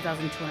McVeigh at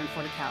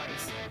 2,240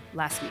 calories.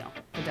 Last meal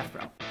for death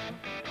row.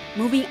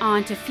 Moving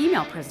on to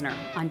female prisoner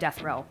on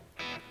death row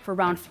for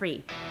round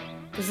 3.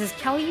 This is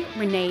Kelly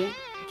Renee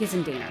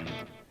Gizendaner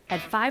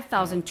at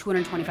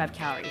 5,225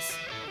 calories.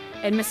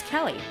 And Miss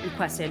Kelly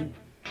requested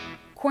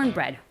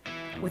cornbread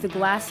with a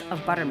glass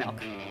of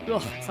buttermilk.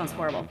 Ugh, sounds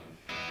horrible.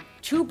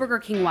 2 Burger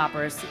King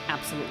Whoppers,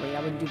 absolutely,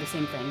 I would do the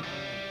same thing.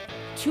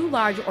 2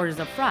 large orders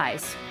of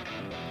fries,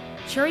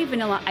 cherry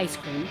vanilla ice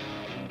cream,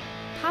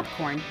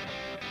 popcorn,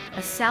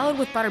 a salad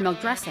with buttermilk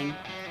dressing,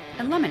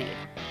 and lemonade.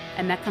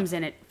 And that comes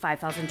in at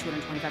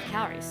 5,225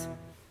 calories.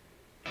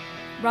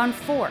 Round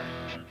 4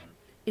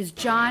 is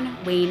John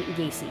Wayne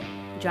Gacy.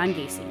 John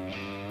Gacy.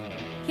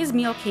 His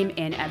meal came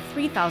in at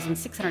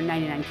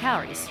 3,699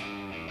 calories.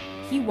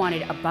 He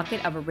wanted a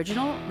bucket of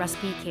original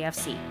recipe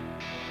KFC.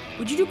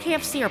 Would you do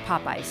KFC or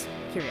Popeyes?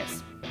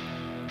 Curious.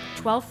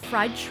 12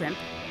 fried shrimp,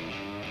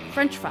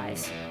 French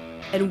fries,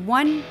 and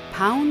 1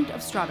 pound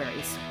of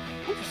strawberries.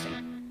 Interesting.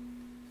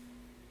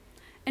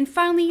 And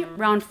finally,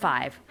 round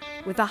 5,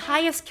 with the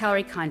highest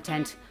calorie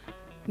content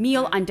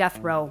meal on death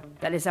row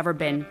that has ever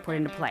been put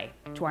into play,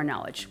 to our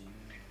knowledge.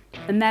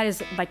 And that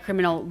is by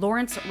criminal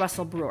Lawrence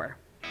Russell Brewer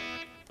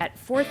at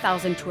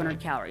 4,200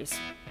 calories.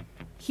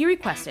 He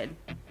requested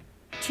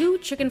 2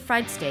 chicken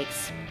fried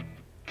steaks,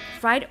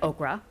 fried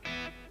okra,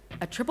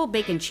 a triple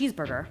bacon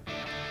cheeseburger,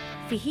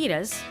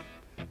 fajitas,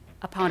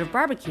 a pound of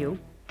barbecue,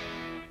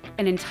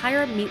 an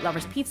entire meat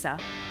lover's pizza,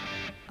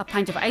 a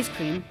pint of ice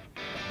cream,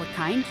 what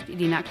kind, did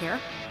he not care,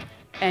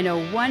 and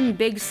a 1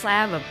 big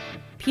slab of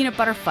peanut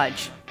butter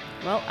fudge.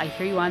 Well, I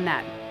hear you on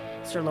that,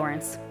 Sir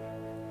Lawrence.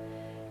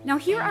 Now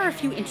here are a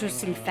few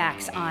interesting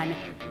facts on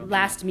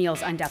last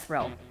meals on death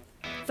row.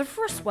 The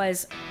first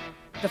was,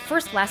 the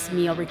first last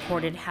meal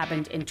recorded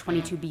happened in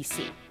 22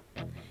 BC.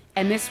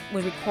 And this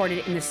was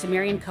recorded in the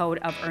Sumerian Code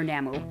of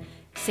Ur-Nammu,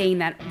 saying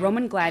that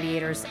Roman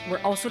gladiators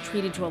were also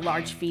treated to a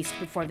large feast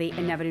before they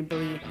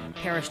inevitably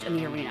perished in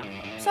the arena.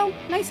 So,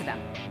 nice of them.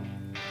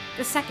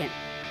 The second,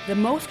 the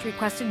most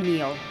requested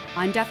meal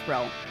on death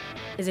row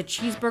is a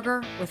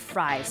cheeseburger with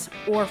fries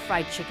or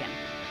fried chicken.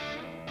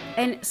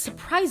 And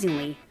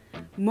surprisingly,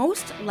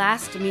 most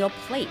last meal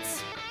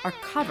plates are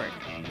covered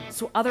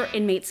so other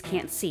inmates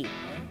can't see.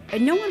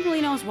 And no one really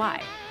knows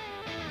why.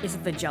 Is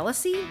it the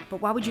jealousy?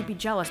 But why would you be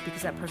jealous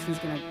because that person's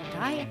gonna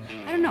die?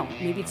 I don't know.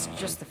 Maybe it's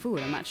just the food.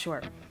 I'm not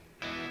sure.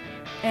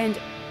 And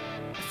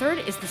third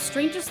is the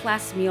strangest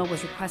last meal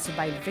was requested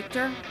by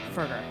Victor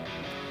Ferger.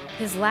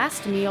 His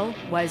last meal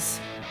was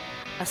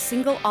a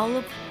single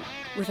olive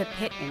with a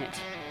pit in it.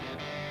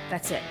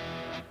 That's it.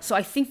 So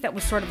I think that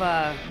was sort of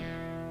a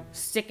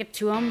stick it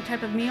to him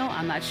type of meal.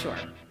 I'm not sure.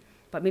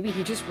 But maybe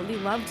he just really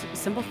loved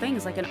simple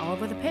things like an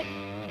olive with a pit.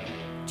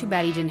 Too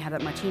bad he didn't have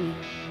that martini.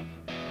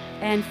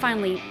 And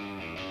finally,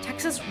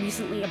 Texas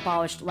recently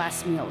abolished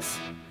last meals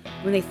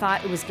when they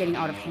thought it was getting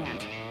out of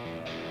hand.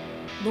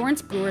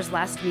 Lawrence Brewer's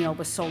last meal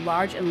was so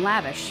large and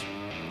lavish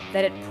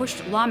that it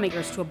pushed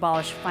lawmakers to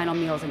abolish final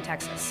meals in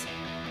Texas.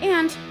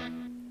 And,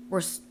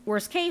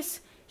 worst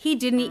case, he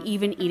didn't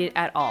even eat it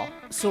at all.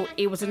 So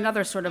it was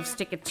another sort of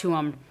stick it to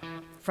him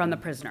from the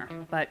prisoner.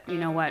 But you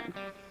know what?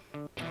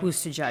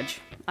 Who's to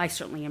judge? I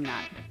certainly am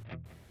not.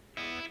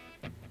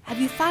 Have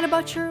you thought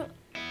about your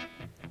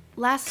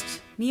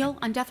last meal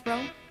on death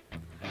row?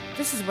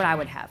 This is what I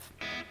would have.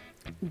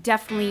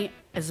 Definitely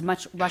as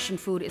much Russian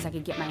food as I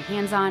could get my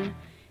hands on.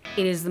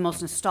 It is the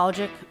most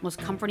nostalgic, most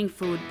comforting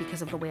food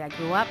because of the way I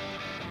grew up.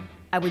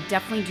 I would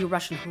definitely do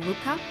Russian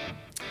halukha.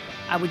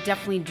 I would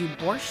definitely do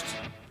borscht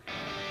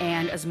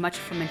and as much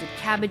fermented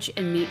cabbage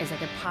and meat as I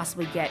could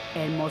possibly get,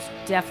 and most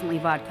definitely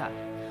vodka.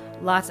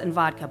 Lots and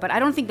vodka. But I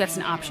don't think that's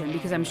an option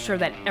because I'm sure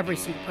that every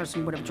single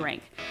person would have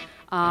drank.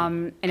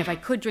 And if I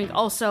could drink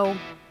also,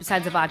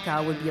 besides the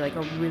vodka, would be like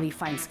a really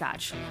fine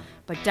scotch.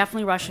 But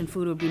definitely Russian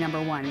food would be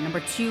number one. Number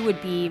two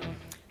would be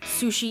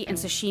sushi and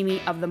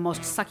sashimi of the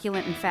most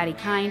succulent and fatty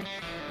kind.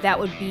 That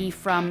would be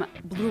from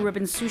Blue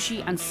Ribbon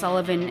Sushi on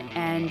Sullivan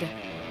and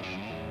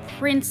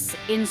Prince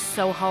in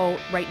Soho,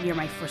 right near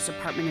my first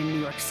apartment in New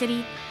York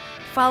City,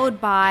 followed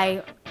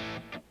by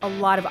a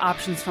lot of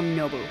options from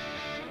Nobu.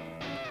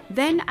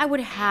 Then I would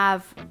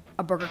have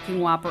a Burger King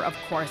Whopper, of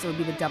course. It would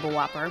be the double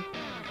Whopper.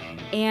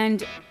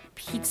 And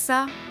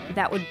pizza,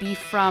 that would be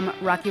from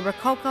Rocky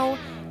Rococo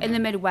in the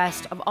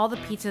Midwest. Of all the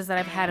pizzas that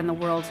I've had in the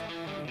world,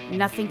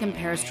 nothing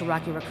compares to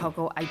Rocky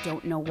Rococo. I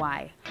don't know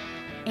why.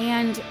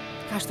 And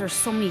gosh, there's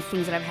so many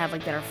things that I've had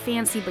like that are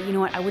fancy, but you know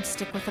what? I would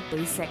stick with the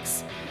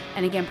basics.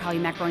 And again, probably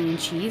macaroni and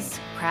cheese,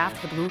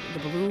 Kraft, the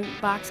blue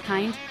box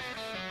kind.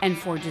 And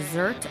for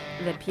dessert,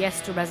 the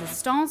pièce de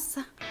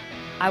résistance,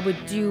 I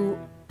would do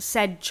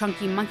said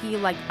Chunky Monkey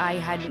like I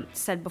had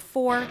said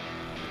before.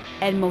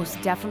 And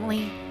most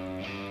definitely,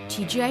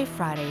 TGI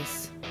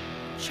Fridays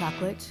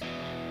chocolate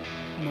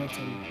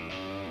molten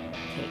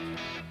cake.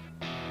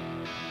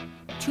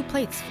 2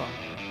 plates full.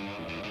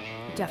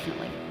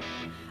 Definitely.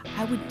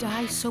 I would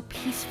die so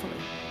peacefully,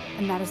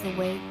 and that is the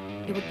way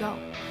it would go.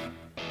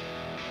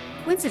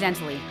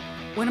 Coincidentally,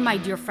 one of my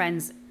dear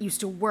friends used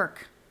to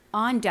work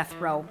on death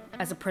row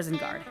as a prison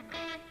guard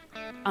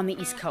on the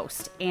East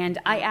Coast, and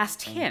I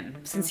asked him,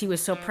 since he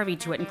was so privy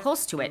to it and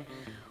close to it,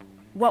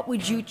 what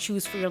would you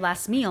choose for your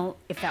last meal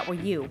if that were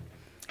you?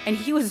 And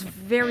he was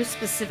very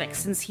specific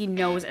since he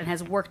knows and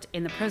has worked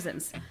in the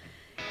prisons.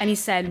 And he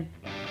said,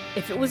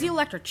 if it was the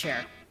electric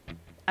chair,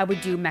 I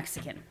would do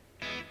Mexican.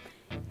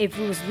 If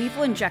it was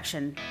lethal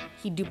injection,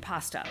 he'd do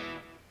pasta.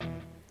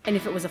 And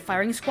if it was a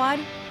firing squad,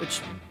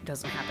 which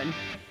doesn't happen,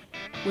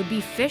 would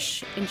be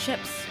fish and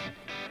chips.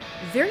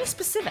 Very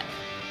specific.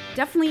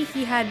 Definitely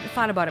he had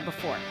thought about it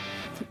before.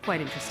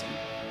 Quite interesting.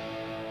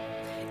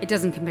 It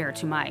doesn't compare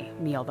to my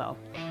meal, though,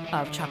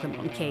 of chocolate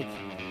molten cake,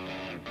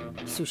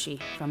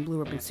 sushi from Blue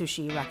Ribbon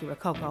Sushi, Rocky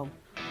Rococo,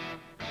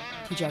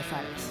 TGI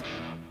Fridays.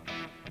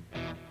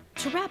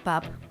 To wrap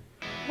up,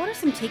 what are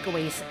some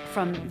takeaways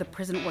from the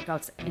prison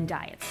workouts and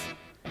diets?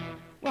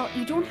 Well,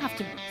 you don't have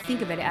to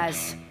think of it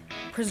as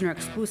prisoner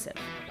exclusive.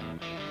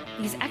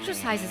 These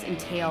exercises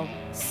entail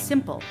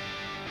simple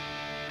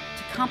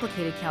to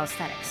complicated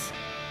calisthenics.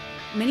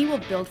 Many will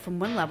build from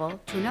one level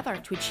to another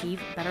to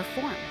achieve better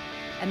form,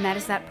 and that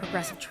is that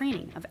progressive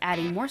training of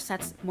adding more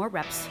sets, more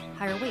reps,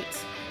 higher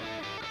weights.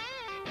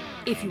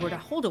 If you were to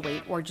hold a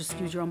weight or just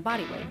use your own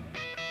body weight.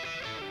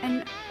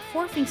 And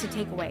 4 things to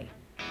take away.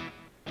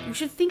 You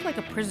should think like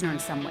a prisoner in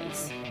some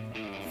ways.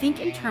 Think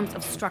in terms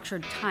of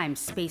structured time,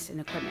 space, and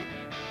equipment.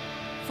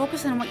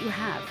 Focus on what you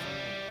have.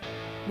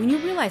 When you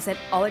realize that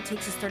all it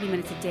takes is 30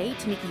 minutes a day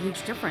to make a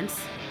huge difference,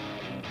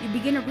 you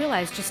begin to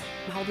realize just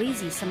how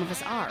lazy some of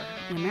us are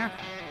in America.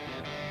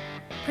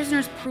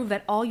 Prisoners prove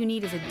that all you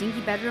need is a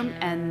dinky bedroom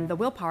and the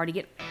willpower to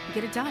get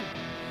it done.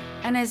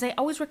 And as I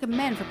always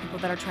recommend for people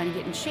that are trying to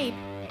get in shape,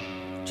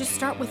 just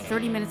start with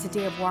 30 minutes a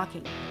day of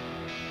walking.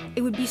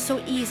 It would be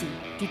so easy.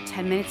 Do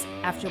 10 minutes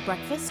after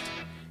breakfast,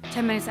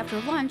 10 minutes after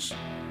lunch,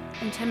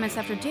 and 10 minutes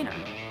after dinner.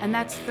 And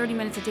that's 30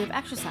 minutes a day of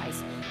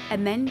exercise.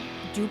 And then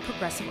do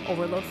progressive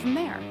overload from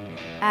there.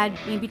 Add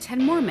maybe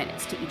 10 more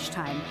minutes to each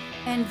time.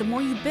 And the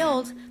more you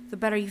build, the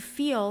better you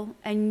feel,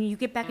 and you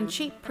get back in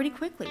shape pretty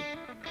quickly.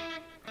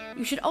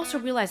 You should also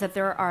realize that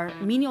there are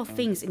menial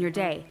things in your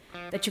day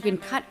that you can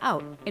cut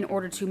out in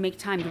order to make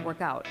time to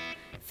work out.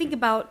 Think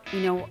about,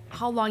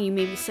 how long you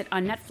maybe sit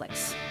on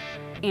Netflix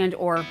and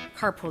or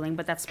carpooling,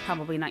 but that's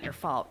probably not your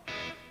fault.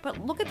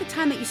 But look at the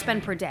time that you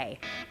spend per day,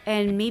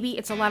 and maybe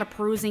it's a lot of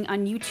perusing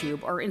on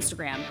YouTube or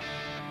Instagram.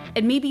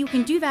 And maybe you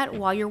can do that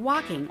while you're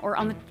walking or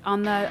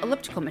on the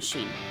elliptical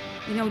machine.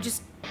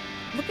 Just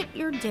look at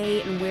your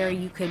day and where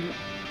you could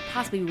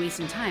possibly be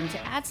wasting time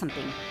to add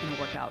something in a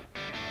workout.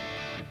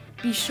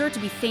 Be sure to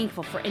be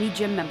thankful for any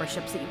gym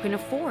memberships that you can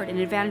afford and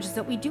advantages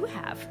that we do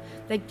have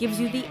that gives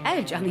you the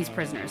edge on these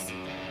prisoners.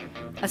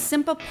 A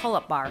simple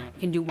pull-up bar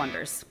can do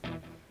wonders.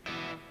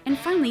 And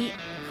finally,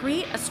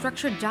 create a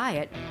structured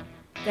diet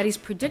that is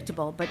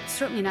predictable but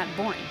certainly not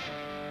boring.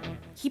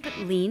 keep it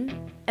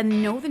lean,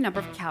 and know the number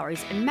of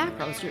calories and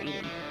macros you're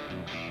eating.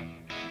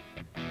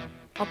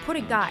 I'll put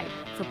a guide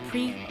for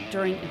pre,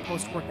 during, and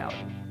post-workout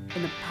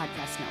in the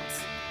podcast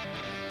notes.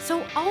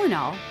 So all in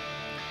all,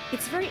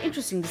 it's very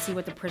interesting to see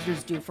what the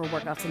prisoners do for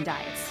workouts and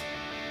diets.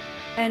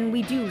 And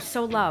we do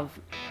so love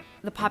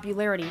the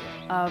popularity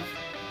of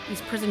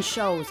these prison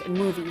shows and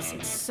movies.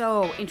 It's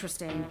so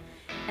interesting.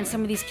 And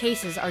some of these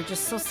cases are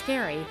just so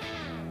scary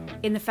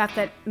in the fact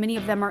that many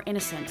of them are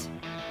innocent.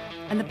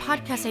 And the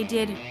podcast I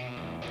did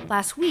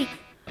last week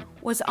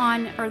was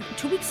on, or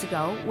 2 weeks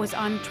ago, was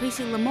on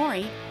Tracy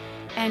Lamourie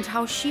and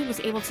how she was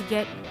able to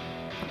get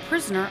a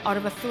prisoner out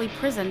of a Philly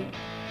prison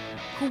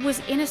who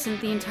was innocent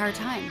the entire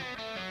time.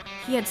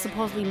 He had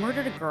supposedly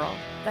murdered a girl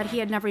that he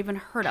had never even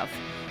heard of.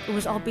 It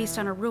was all based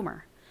on a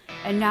rumor.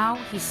 And now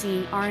he's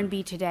seeing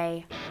R&B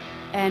today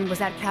and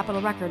was at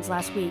Capitol Records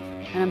last week.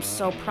 And I'm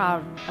so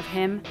proud of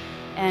him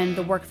and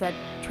the work that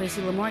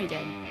Tracy Lamourie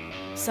did.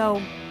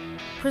 So,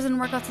 prison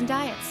workouts and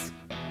diets.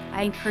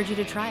 I encourage you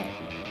to try it.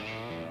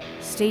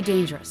 Stay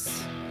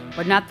dangerous,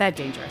 but not that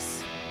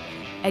dangerous.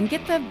 And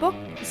get the book,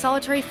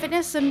 Solitary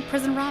Fitness and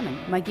Prison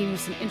Ramen. It might give you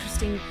some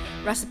interesting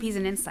recipes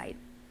and insight.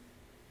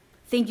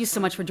 Thank you so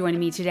much for joining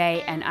me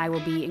today, and I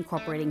will be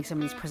incorporating some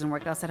of these prison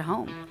workouts at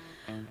home.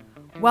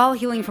 While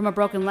healing from a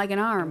broken leg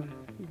and arm,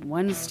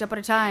 one step at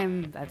a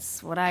time.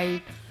 That's what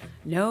I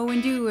know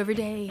and do every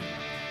day.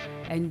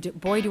 And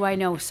boy, do I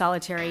know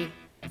solitary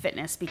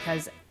fitness,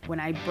 because when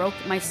I broke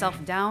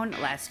myself down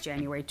last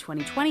January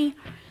 2020,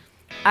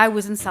 I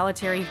was in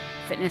solitary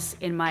fitness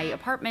in my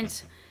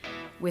apartment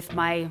with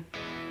my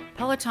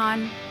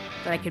Peloton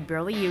that I could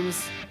barely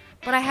use,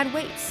 but I had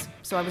weights,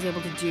 so I was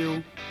able to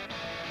do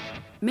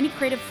many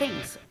creative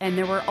things. And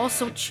there were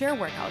also chair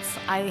workouts.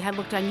 I had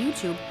looked on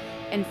YouTube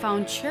and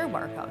found chair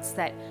workouts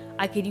that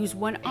I could use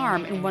one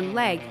arm and one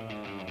leg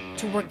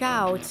to work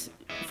out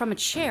from a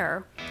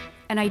chair.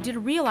 And I did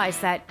realize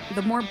that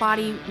the more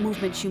body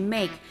movements you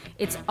make,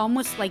 it's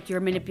almost like you're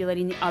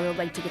manipulating the other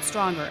leg to get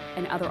stronger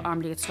and other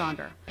arm to get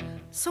stronger.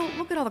 So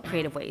look at all the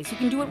creative ways. You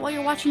can do it while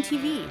you're watching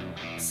TV.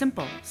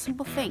 Simple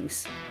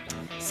things.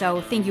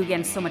 So thank you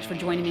again so much for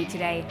joining me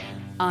today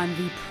on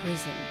the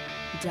Prison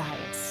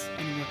Diets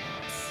and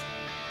Workouts.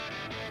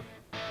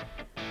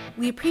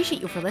 We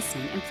appreciate you for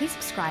listening, and please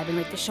subscribe and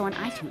rate the show on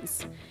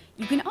iTunes.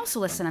 You can also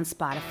listen on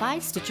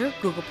Spotify, Stitcher,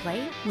 Google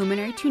Play,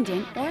 Luminary,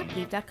 TuneIn, or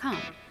Believe.com.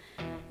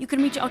 You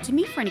can reach out to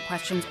me for any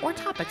questions or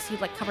topics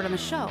you'd like covered on the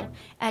show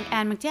at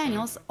Ann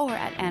McDaniels or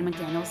at Ann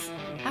McDaniels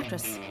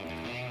Actress.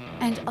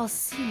 And I'll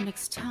see you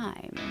next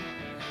time,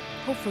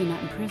 hopefully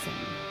not in prison,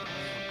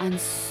 on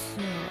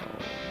So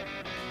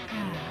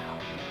Cow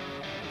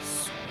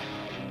Sweat.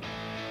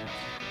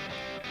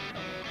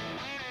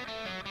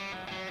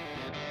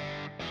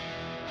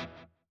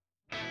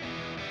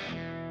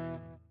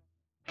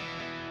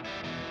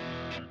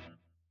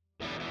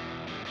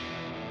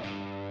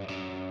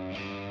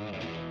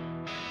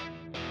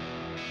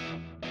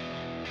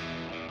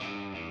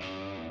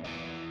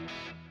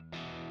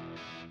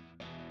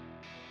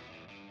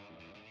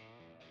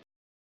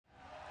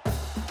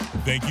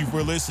 Thank you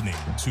for listening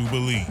to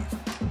Believe.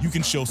 You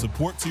can show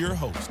support to your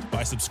host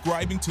by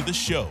subscribing to the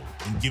show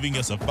and giving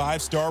us a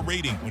 5-star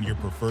rating on your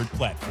preferred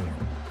platform.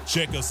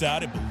 Check us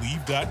out at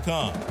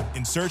Believe.com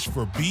and search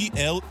for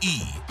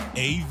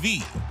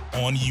BLEAV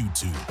on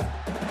YouTube.